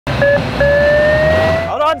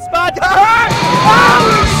on, Spud! Oh,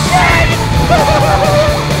 shit!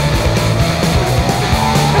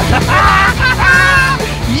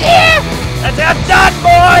 Yeah! That's how it's done,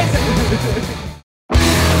 boys!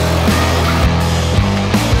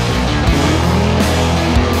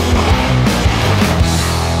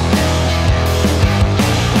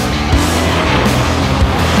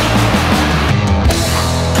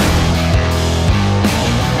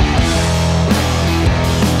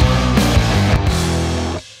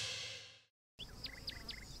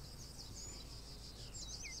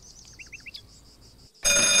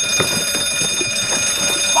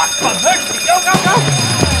 Go, go, go!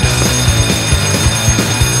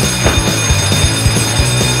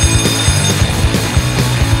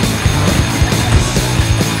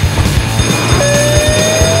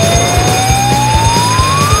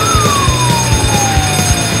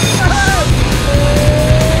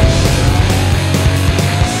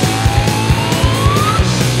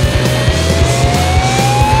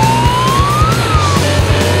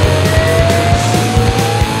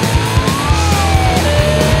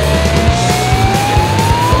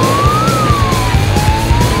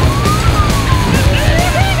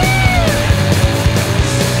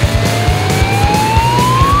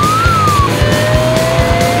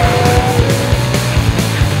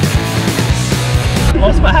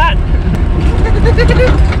 Lost my hat.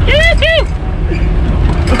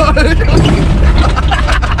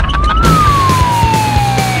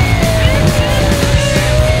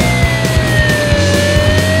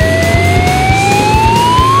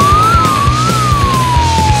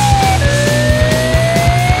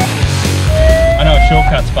 I know a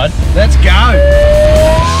shortcut, Spud. Let's go.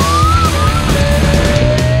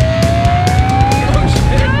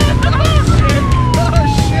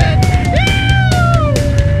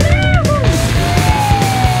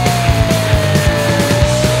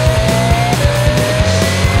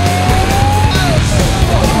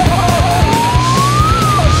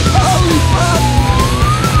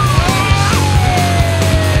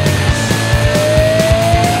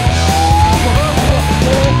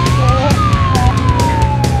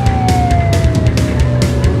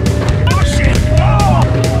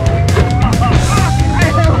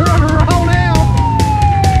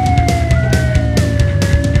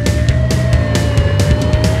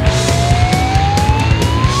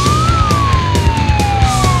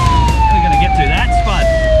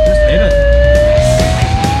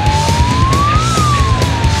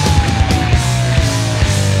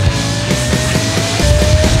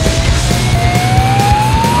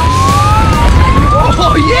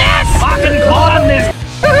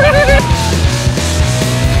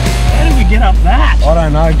 I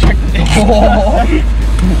don't know, check the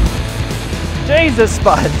Jesus,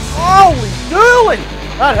 Spud. Holy dooly!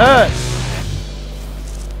 That hurt.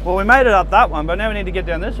 Well, we made it up that one, but now we need to get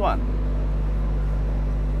down this one.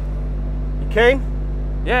 You keen?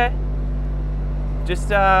 Yeah. Just,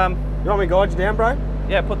 You want me to guide you down, bro?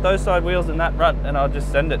 yeah, put those side wheels in that rut and I'll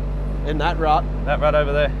just send it. In that rut? That rut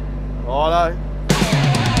over there. Righto.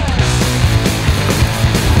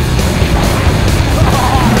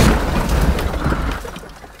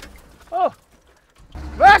 Oh!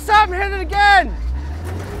 First time, hit it again!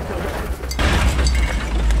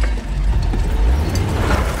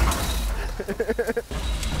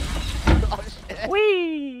 Oh, shit.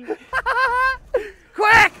 Whee!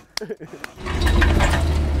 Quick!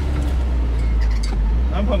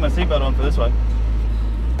 I'm putting my seatbelt on for this one.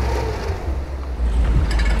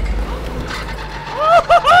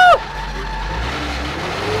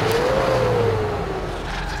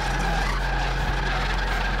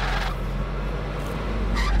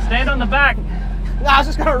 Stand on the back. No, I was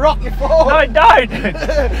just gonna rock you forward. No, don't!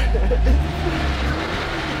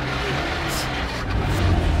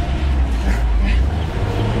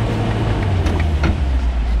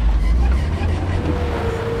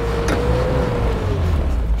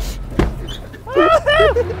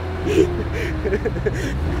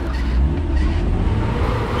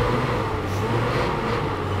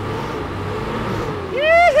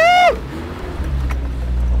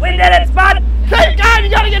 We did it, Spud! Keep going, you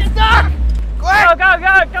gotta get stuck! Quick! Go, go,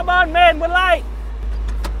 go! Come on, man, we're late!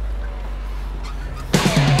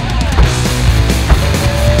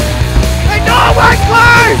 The door won't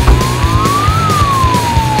close!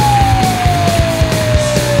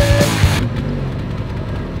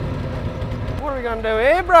 What are we gonna do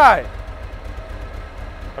here, bro?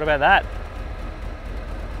 What about that?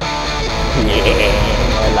 Yeah,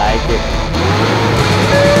 I like it.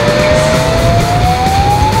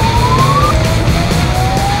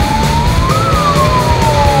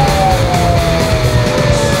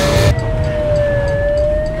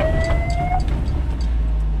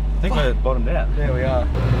 they're bottomed out. There we are.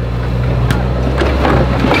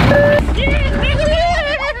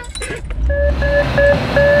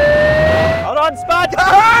 Hold on, Spud! Oh,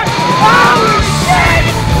 shit!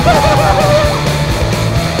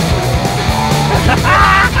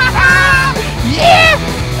 Yeah!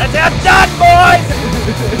 That's how it's done, boys!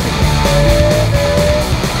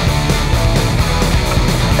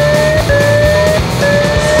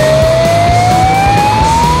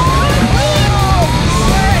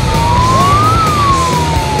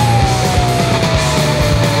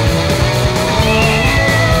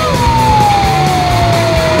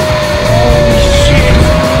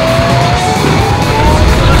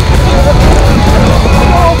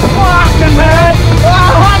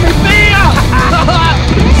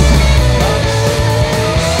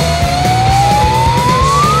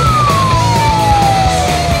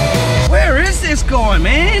 Guy,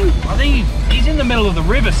 man. I think he's in the middle of the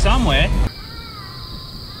river somewhere.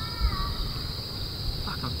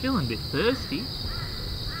 Fuck, I'm feeling a bit thirsty.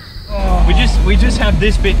 Oh. We just have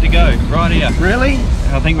this bit to go, right here. Really?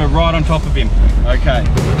 I think we're right on top of him. Okay.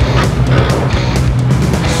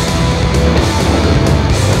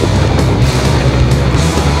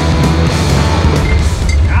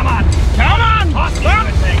 Come on! Come on! Hot,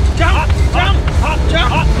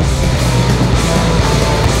 jump!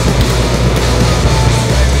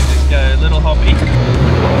 Go, little hoppy. And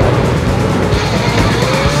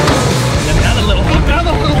another little hoppy.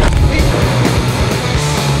 Another little hoppy.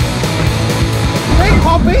 Big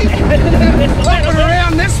hoppy. Flipping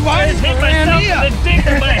around this way. Around here.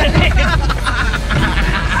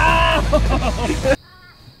 Oh.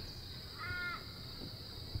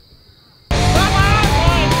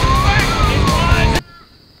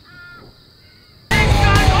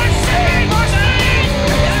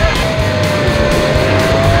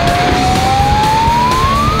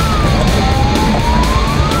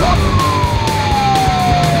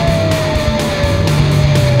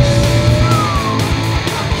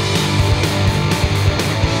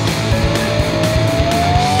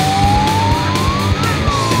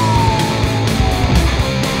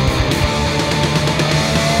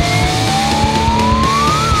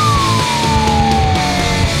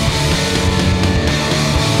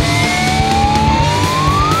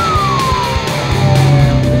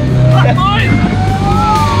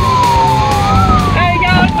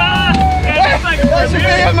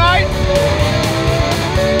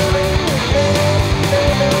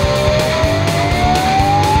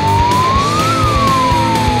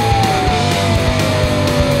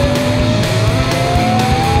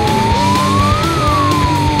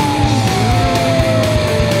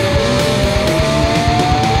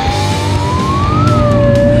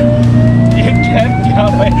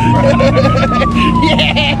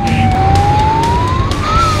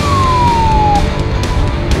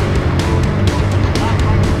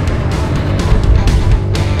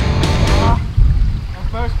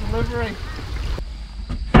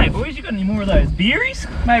 Hey boys, you got any more of those beeries?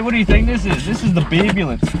 Mate, what do you think this is? This is the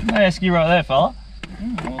Beerbulance. I ask you right there, fella.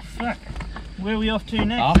 Oh, well, fuck. Where are we off to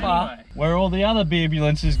next anyway? Where all the other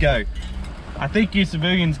Beerbulances go. I think you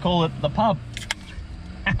civilians call it the pub.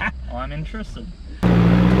 I'm interested.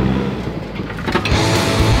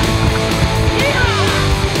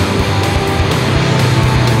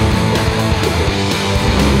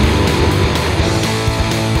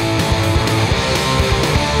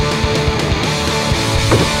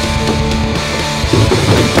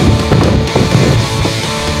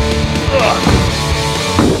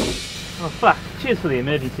 Oh fuck, cheers for the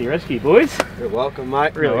emergency rescue, boys. You're welcome,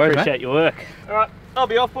 mate. Really appreciate your work. Alright, I'll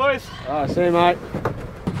be off, boys. Oh, see you, mate.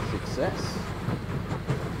 Success.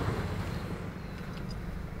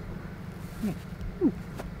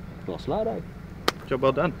 Nice load, eh? Job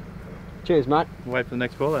well done. Cheers, mate. Wait for the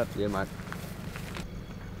next call out. Yeah, mate.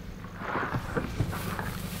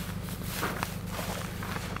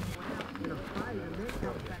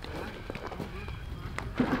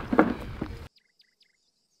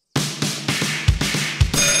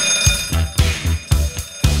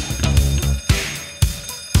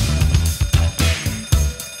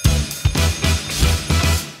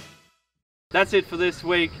 That's it for this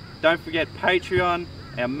week. Don't forget Patreon,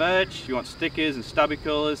 our merch. You want stickers and stubby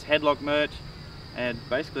coolers, headlock merch, and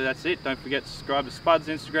basically that's it. Don't forget to subscribe to Spud's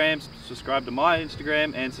Instagram, subscribe to my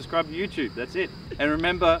Instagram, and subscribe to YouTube. That's it. And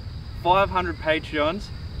remember, 500 Patreons,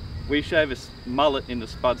 we shave a mullet into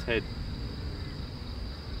Spud's head.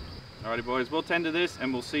 Alrighty boys, we'll tend to this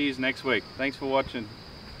and we'll see you next week. Thanks for watching.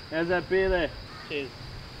 How's that beer there? Cheers.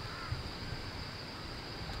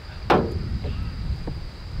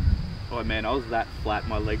 Oh man, I was that flat,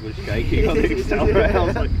 my leg was shaking on the accelerator. I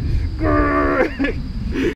was like, grrr!